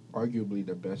arguably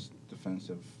the best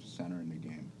defensive center in the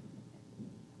game.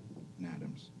 In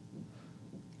Adams.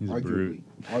 he's a brute.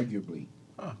 Arguably.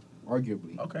 Huh.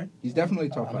 Arguably. Okay. He's definitely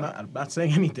top I'm five. not, I'm not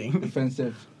saying anything.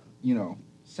 Defensive,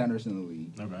 centers in the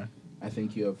league. Okay. I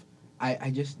think you have.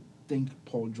 I just think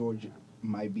Paul George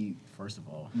might be First of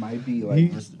all, like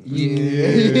That's I'm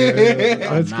not good.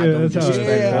 gonna That's how disrespect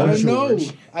yeah, Paul I know.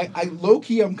 George. I low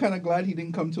key, I'm kind of glad he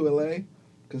didn't come to LA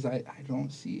because I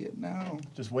don't see it now.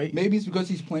 just wait. Maybe it's because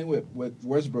he's playing with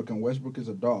Westbrook and Westbrook is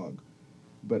a dog,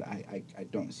 but I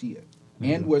don't see it.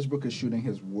 And Westbrook is shooting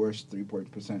his worst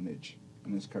 3-point percentage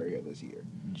in his career this year,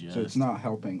 so it's not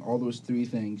helping. All those three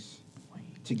things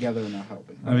together are not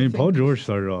helping. I mean, think Paul George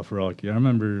started off rocky. I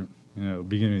remember,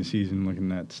 beginning of the season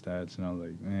looking at stats, and I was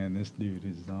like, man, this dude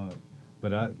is not.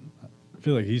 But I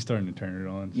feel like he's starting to turn it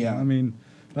on. Yeah. I mean,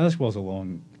 basketball's a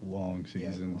long Yeah,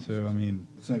 season, long so I mean,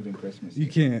 It's not even Christmas. you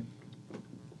yet. can't.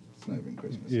 It's not even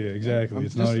Christmas. Yeah, yet. exactly.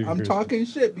 It's not even I'm Christmas. talking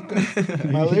shit because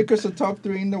my Lakers are top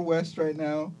 3 in the West right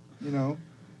now.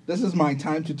 This is my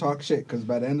time to talk shit because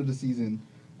by the end of the season,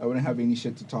 I wouldn't have any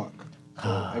shit to talk. So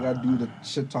I got to do the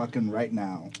shit talking right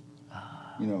now.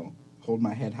 Hold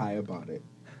my head high about it.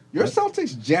 Your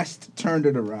Celtics just turned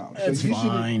it around. It's you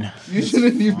fine. You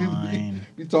shouldn't It's even fine.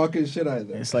 be talking shit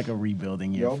either. It's like a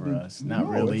rebuilding year Y'all for been- us. Not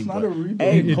No, really. it's not but, a rebuild.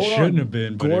 Hey, It hold shouldn't on. have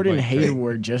been, but it Gordon might-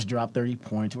 Hayward just dropped 30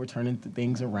 points. We're turning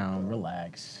things around.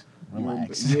 Relax.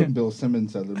 Relax. You and Bill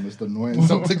Simmons are the most annoying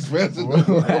Celtics fans in the world.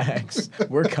 Relax.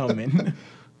 We're coming.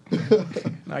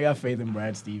 I got faith in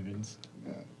Brad Stevens.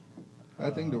 I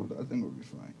think we'll be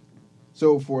fine.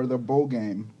 So for the bowl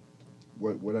game,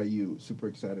 what are you super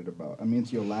excited about? I mean,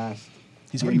 it's your last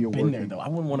He's and already you're been there working. though. I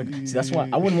wouldn't want to. See, that's why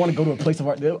I wouldn't want to go to a place of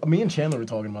art. Me and Chandler were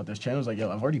talking about this. Chandler's like, "Yo,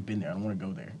 I've already been there. I don't want to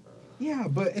go there." Yeah,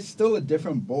 but it's still a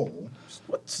different bowl.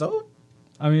 What? So?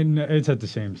 I mean, it's at the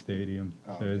same stadium.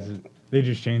 Oh, So okay. they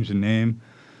just changed the name.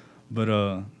 But,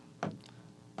 I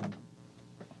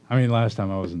mean, last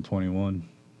time I was in 21.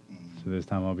 So this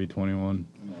time I'll be 21.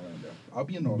 In Orlando. I'll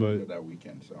be in Orlando that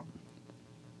weekend, so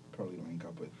probably link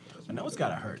up with. I know it's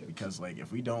gotta hurt because like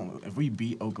if we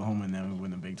beat Oklahoma and then we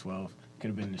win the Big 12, could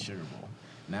have been the Sugar Bowl.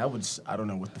 Now I don't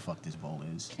know what the fuck this bowl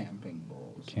is. Camping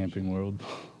bowls. Camping World.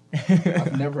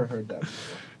 I've never heard that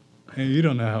before. Hey, you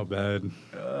don't know how bad.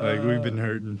 Like, we've been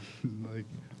hurting. Like,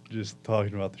 just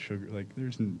talking about the Sugar. Like,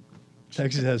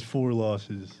 Texas has 4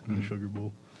 losses in the Sugar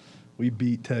Bowl. We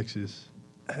beat Texas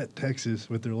at Texas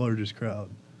with their largest crowd.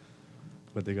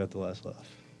 But they got the last laugh.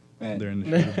 Man, They're in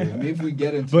the Sugar I Bowl. mean, if we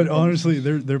get into But honestly,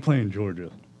 they're playing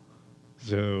Georgia.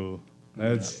 So,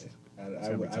 that's... I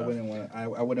gonna be tough.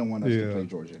 wouldn't want us to play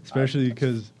Georgia. Especially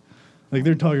because, like,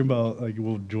 they're talking about, like,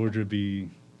 will Georgia be,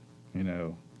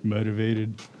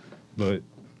 motivated? But,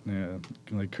 yeah,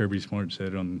 like Kirby Smart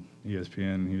said on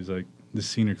ESPN, he was like, the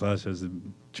senior class has the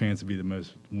chance to be the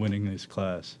most winningest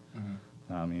class. Mhm.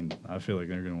 I mean, I feel like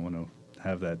they're going to want to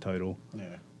have that title. Yeah,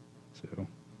 So,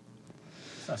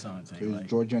 it's not something to It take. was Like,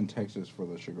 Georgia and Texas for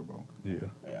the Sugar Bowl. yeah.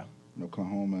 yeah. And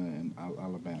Oklahoma and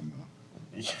Alabama.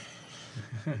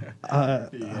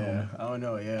 Yeah, I don't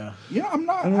know. Yeah, You know, I'm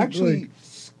not I don't, actually like-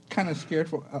 kind of scared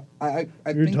for. I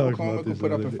You're think talking Oklahoma about could this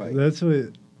put up the a other day. fight. That's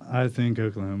what I think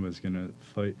Oklahoma's going to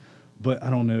fight. But I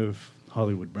don't know if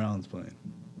Hollywood Brown's playing.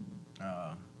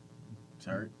 it's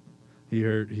hurt. He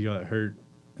got hurt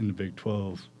in the Big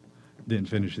 12, didn't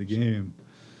finish the game.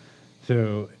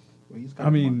 So, Well, he's got I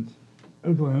a mean, month.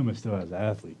 Oklahoma still has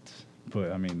athletes,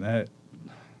 but I mean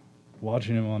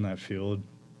watching him on that field,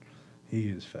 he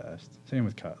is fast. Same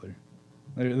with Kyler.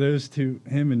 Those two,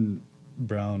 him and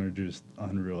Brown, are just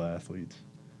unreal athletes.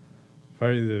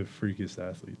 Probably the freakiest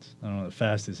athletes. I don't know, the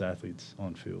fastest athletes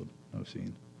on field I've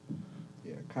seen.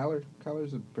 Yeah,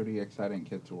 Kyler's a pretty exciting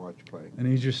kid to watch play. And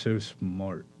he's just so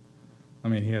smart. I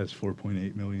mean, he has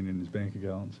 $4.8 million in his bank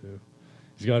account, so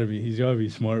he's got to be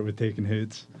smart with taking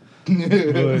hits.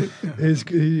 But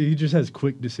he just has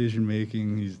quick decision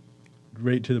making. He's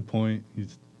right to the point.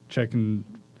 He's checking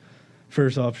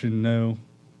first option, no,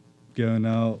 going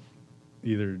out,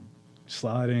 either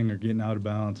sliding or getting out of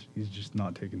bounds. He's just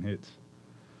not taking hits.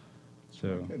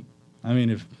 So, Good. I mean,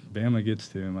 if Bama gets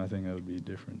to him, I think that would be a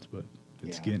difference. But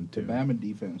it's Yeah, getting to the him. Bama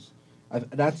defense.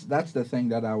 That's the thing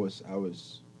that I was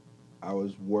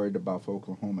worried about for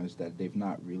Oklahoma is that they've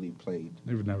not really played.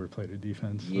 They've never played a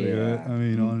defense like Yeah. that. I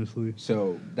mean, honestly.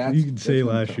 So that's You could say that's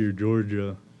gonna be last tough. year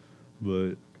Georgia,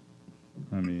 but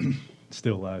I mean,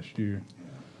 still last year.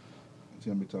 It's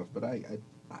gonna be tough. But I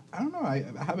don't know. I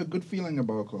have a good feeling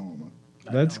about Oklahoma.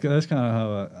 That's kind of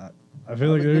how I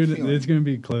feel like have a good it's feeling. going to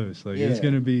be close. Like it's Yeah.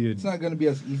 going to be. It's not gonna be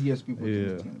as easy as people think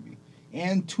it's Yeah. gonna be.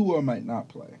 And Tua might not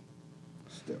play.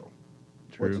 Still.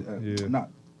 True. Yeah. Not.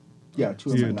 Yeah,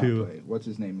 Tua Yeah, might not Tua. play. What's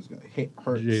his name is gonna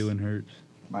Hurts. Jalen Hurts.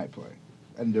 Might play,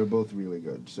 and they're both really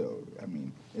good. So I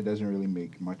mean, it doesn't really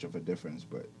make much of a difference,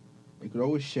 but it could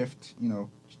always shift,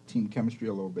 team chemistry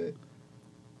a little bit.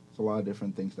 It's a lot of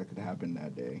different things that could happen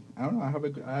that day. I don't know. I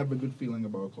have a good feeling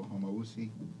about Oklahoma. We'll see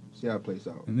how it plays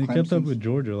out. And they kept up Clemson's- with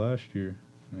Georgia last year.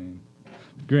 I mean,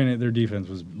 granted, their defense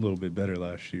was a little bit better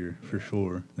last year for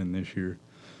sure than this year,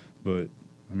 but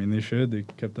I mean, they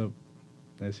kept up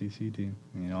the SEC team.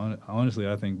 I mean, honestly,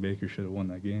 I think Baker should have won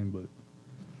that game, but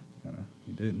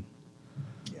he didn't.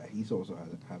 Yeah, he's also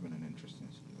having an interesting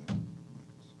season.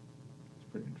 It's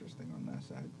pretty interesting on that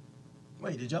side.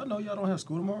 Wait, did y'all know y'all don't have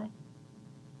school tomorrow?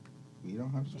 We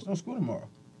don't have There's school. no school tomorrow.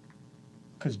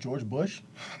 Cause George Bush.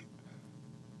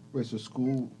 Wait, so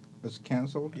school is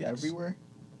canceled Yes. everywhere?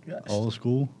 Yes. All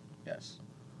school. Yes.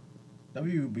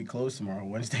 W will be closed tomorrow,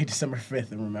 Wednesday, December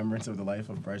 5th, in remembrance of the life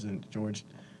of President George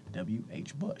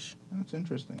W.H. Bush. That's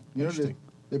interesting. You know, Interesting.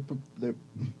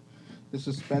 they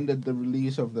suspended the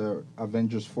release of the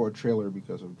Avengers 4 trailer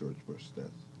because of George Bush's death.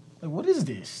 Like, what is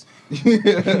this?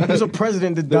 There's a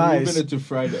president that They're dies. moving it to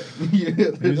Friday. Yeah,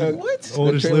 What? the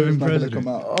Oldest trailer's living not gonna president. come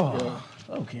out. Oh,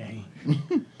 okay.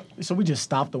 So we just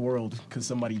stop the world because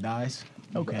somebody dies?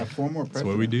 Okay. A former That's president.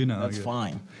 what we do now. That's I guess.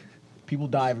 fine. People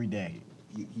die every day.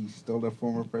 He's still the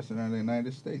former president of the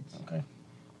United States. Okay.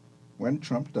 When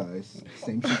Trump dies,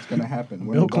 same shit's gonna happen.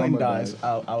 When Bill Obama Clinton dies,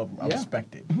 I'll Yeah.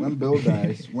 respect it. When Bill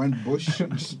dies, when Bush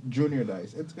Jr.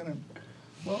 dies, it's gonna.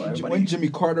 Well, When everybody- Jimmy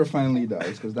Carter finally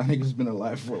dies, because that nigga's been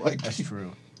alive for That's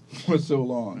true. for so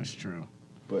long. That's true.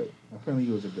 But apparently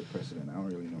he was a good president. I don't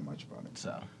really know much about him.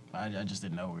 So, I just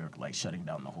didn't know we were like shutting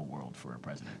down the whole world for a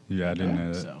president. Yeah, I didn't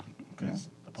know that. So because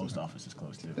the post office is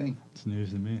closed too. Thing. It's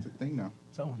news to me. It's a thing now.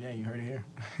 So yeah, you heard it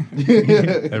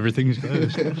here. Everything's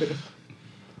closed.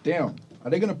 Damn. Are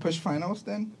they gonna push finals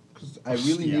then? Because I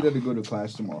really Yeah. needed to go to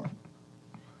class tomorrow.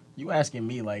 You asking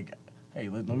me like, hey,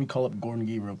 let me call up Gordon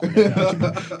Gee real quick. I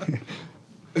got you.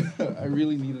 I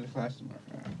really needed a class tomorrow.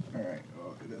 All right.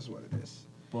 Oh, it is what it is.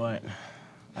 But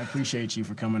I appreciate you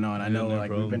for coming on. I know no like we've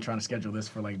problem. been trying to schedule this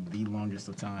for like the longest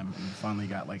of time, and we finally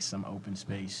got like some open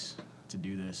space to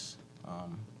do this.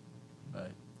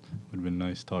 But Would have been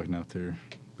nice talking after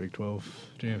Big 12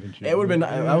 championship. it would have been.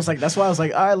 I was like, that's why I was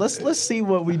like, all right, let's see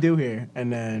what we do here.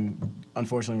 And then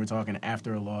unfortunately, we're talking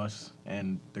after a loss,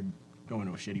 and they're going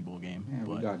to a shitty bowl game. Yeah,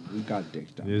 but we got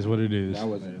dicked It on. is what it is. That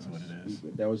was It is what it is.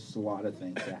 There was a lot of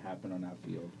things that happened on that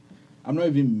field. I'm not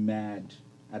even mad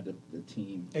at the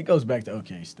team. it goes back to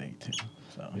OK State too.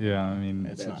 So Yeah, I mean,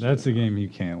 It's not- that's a game you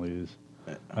can't lose.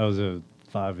 Yeah. I was a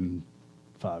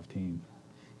 5-5 team.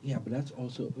 Yeah, but that's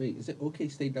also wait. Is it OK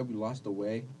State that we lost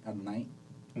away at night?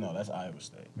 no, that's Iowa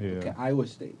State. Yeah. Okay, Iowa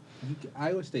State.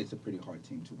 Iowa State's a pretty hard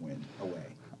team to win away.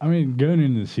 I mean, going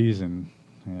into the season,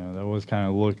 you know, that was kind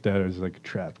of looked at as like a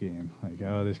trap game. Like,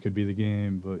 oh, this could be the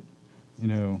game. But, you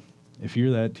know, if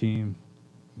you're that team,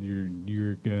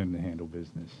 you're going to handle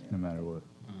business no matter what.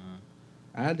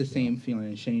 I had the same feeling.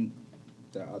 And Shane,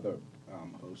 the other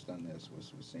host on this,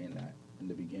 was saying that in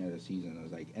the beginning of the season. It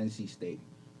was like NC State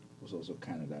was also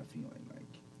kind of that feeling. Like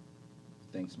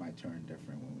things might turn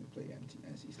different when we play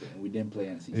NC State, and we didn't play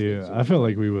NC State. Yeah, so I felt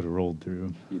like we would have rolled through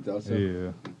 'em. you thought so.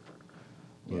 Yeah.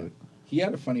 Yeah. But He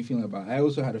had a funny feeling about it. I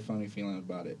also had a funny feeling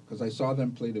about it because I saw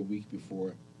them play the week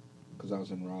before because I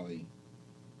was in Raleigh,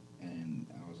 and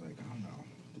I was like, I don't know,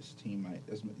 this team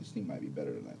might be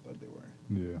better than I thought they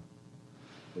were. yeah.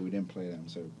 But we didn't play them,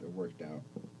 so it worked out.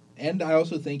 And I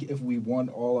also think if we won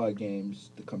all our games,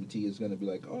 the committee is going to be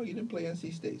like, oh, you didn't play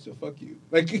NC State, so fuck you.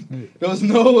 Like, there's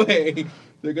no way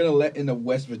they're going to let in a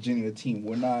West Virginia team.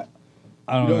 We're not,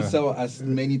 I we don't don't know. sell as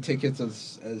many tickets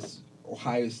as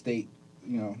Ohio State.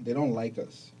 You know, they don't like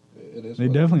us. It is They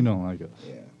what it definitely is. don't like us.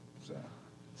 Yeah, so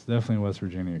It's definitely West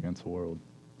Virginia against the world.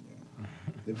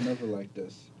 they've never liked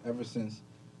us ever since.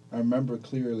 I remember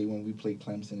clearly when we played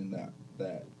Clemson in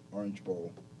that Orange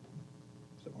Bowl.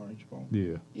 Was it Orange Bowl?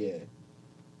 Yeah. Yeah.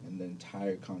 And the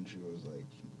entire country was like,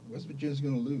 West Virginia's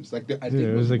going to lose. Like, I Yeah, think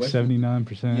it was like West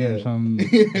 79% Yeah. or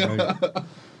something. Like,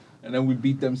 And then we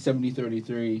beat them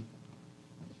 70-33.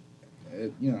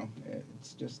 You know,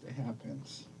 it's just, it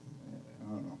happens.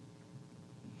 I don't know.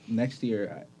 Next year's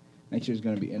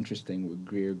going to be interesting with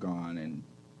Greer gone and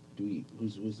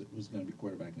who's going to be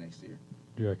quarterback next year?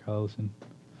 Jack Hollison.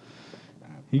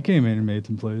 He came in and made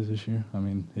some plays this year. I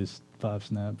mean, his 5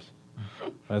 snaps.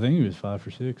 I think he was 5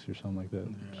 for 6 or something like that.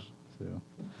 Yeah. So,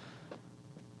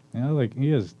 yeah, like he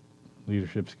has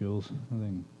leadership skills. I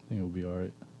think he'll be all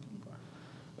right.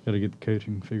 Got to get the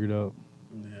coaching figured out.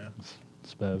 Yeah.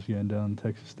 Spavs getting down to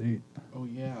Texas State. Oh,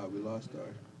 yeah, we lost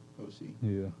our OC.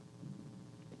 Yeah,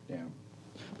 Damn.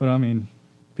 but I mean,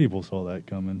 people saw that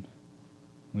coming.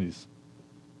 At least,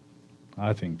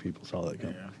 I think people saw that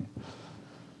coming. Yeah.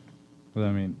 But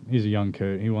I mean, he's a young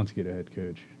coach. He wants to get a head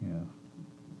coach.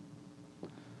 Yeah.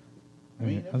 I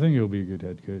mean, I think he'll be a good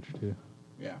head coach too.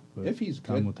 Yeah, But if he's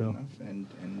time good will tell. enough,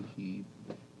 and he,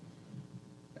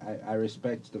 I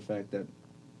respect the fact that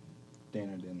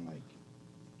Dana didn't like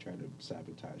try to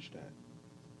sabotage that.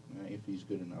 If he's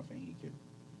good enough and he could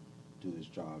do his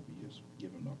job, you just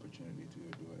give him the opportunity to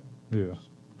do it. Yeah. Just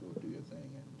go do your thing,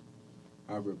 and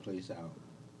however it plays out,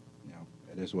 you know,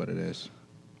 it is what it is.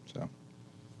 So,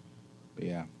 but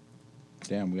yeah,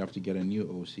 damn, we have to get a new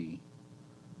OC.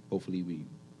 Hopefully,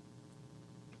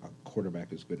 our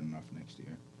quarterback is good enough next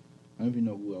year. I don't even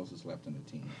know who else is left on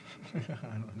the team.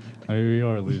 I mean, we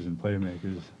are losing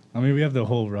playmakers. I mean, we have the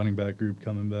whole running back group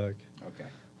coming back. Okay.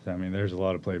 So, I mean, there's a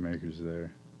lot of playmakers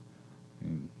there. I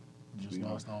mean, Just We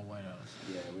lost all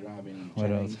whiteouts. Yeah, we don't have any What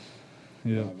Jennings. else?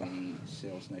 We yeah, don't have any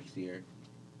sales next year.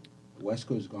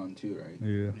 Wesco's gone too, right? yeah.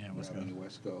 Yeah, We what's don't have good? any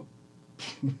Wesco.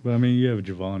 But I mean, you have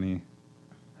Giovanni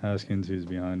Haskins who's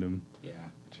behind him. Yeah.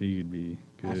 He could be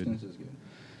good. Haskins is good.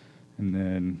 And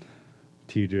then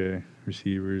TJ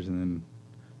receivers, and then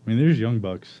I mean, there's young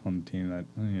bucks on the team that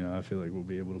I feel like we'll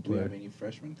be able to Do we have play. any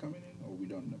freshmen coming in, or we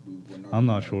don't know? We're not I'm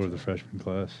not sure of the freshman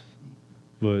class,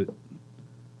 but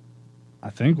I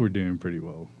think we're doing pretty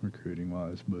well recruiting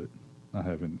wise. But I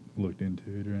haven't looked into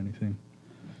it or anything.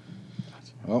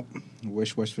 Well,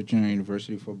 wish West Virginia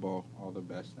University football all the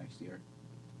best next year.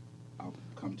 I'll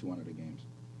come to one of the games.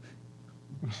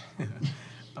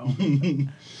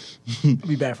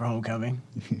 Be back for homecoming.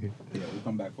 Yeah, we'll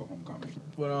come back for homecoming.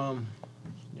 But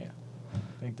yeah, I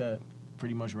think that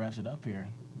pretty much wraps it up here.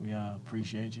 We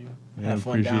appreciate you. Yeah, Have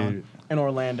fun appreciate down it. in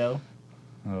Orlando.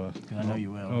 Uh, 'Cause I know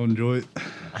you will. I'll enjoy it.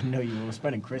 I know you will.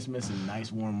 Spending Christmas in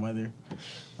nice warm weather.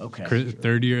 Okay.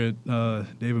 Third year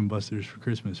at Dave & Buster's for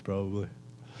Christmas, probably.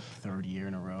 Third year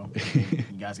in a row. You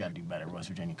guys got to do better, West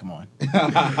Virginia. Come on.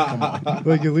 Come on.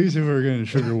 Like, at least if we're going to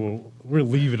sugar, we're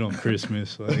leaving on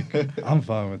Christmas. Like, I'm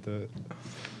fine with that.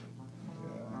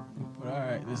 But all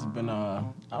right, this has been I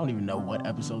don't even know what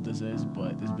episode this is,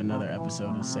 but this has been another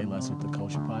episode of Say Less with the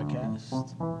Culture podcast.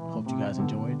 Hope you guys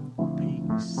enjoyed.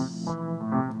 Peace.